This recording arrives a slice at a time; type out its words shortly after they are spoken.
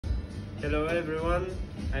Hello everyone,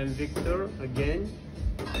 I'm Victor again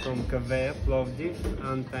from plovdiv,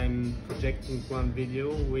 and I'm projecting one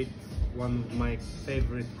video with one of my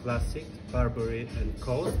favorite classics, Barbary and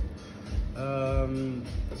Coast.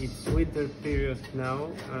 It's winter period now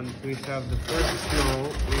and we have the first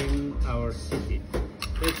snow in our city.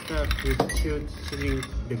 Let's start with shooting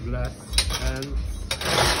the glass and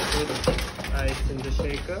put ice in the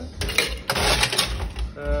shaker.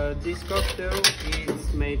 This cocktail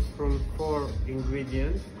is made from 4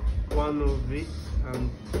 ingredients. One of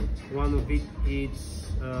it is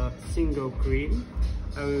single cream.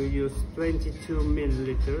 I will use 22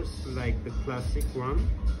 milliliters like the classic one.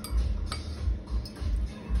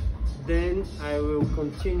 Then I will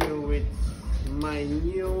continue with my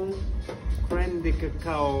new crème de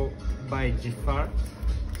cacao by Giffard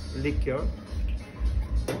liqueur.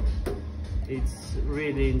 It's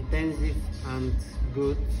really intensive and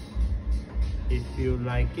good if you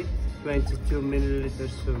like it. 22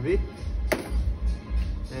 milliliters of it,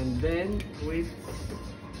 and then with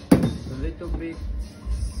a little bit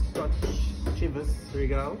Scotch Chivas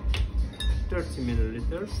Regal, 30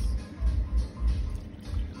 milliliters.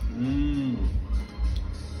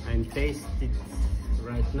 And taste it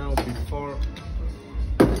right now before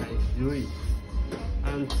I do it.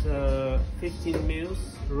 And 15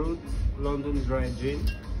 mils root London dry gin.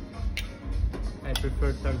 I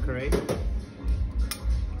prefer Tanqueray.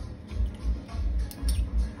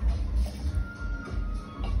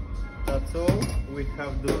 That's all. We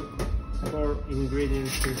have the 4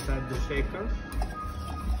 ingredients inside the shaker.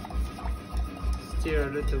 Stir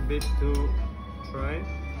a little bit to try.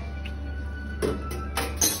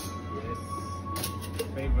 Yes,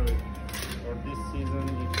 favorite for this season.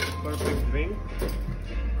 It's a perfect drink,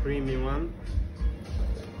 creamy one.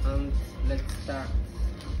 And let's start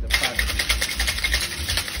the party.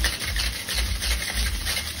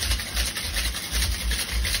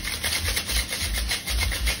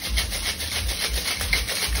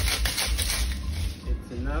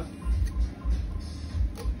 It's enough.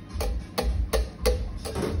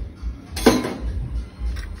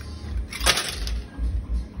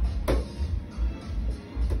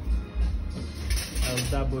 I'll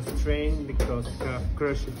double strain because I have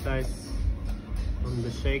crushed ice on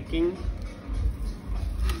the shaking.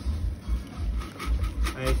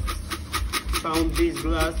 I found this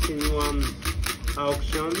glass in one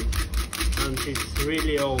auction and it's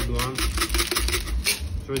really old one,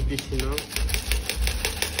 traditional,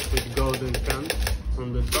 with golden can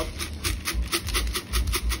on the top.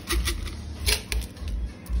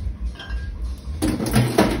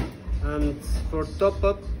 And for top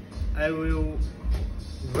up I will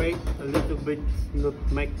grate a little bit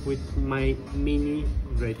nutmeg with my mini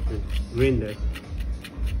grinder.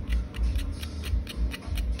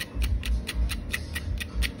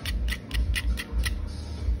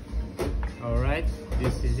 Alright,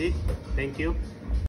 this is it. Thank you.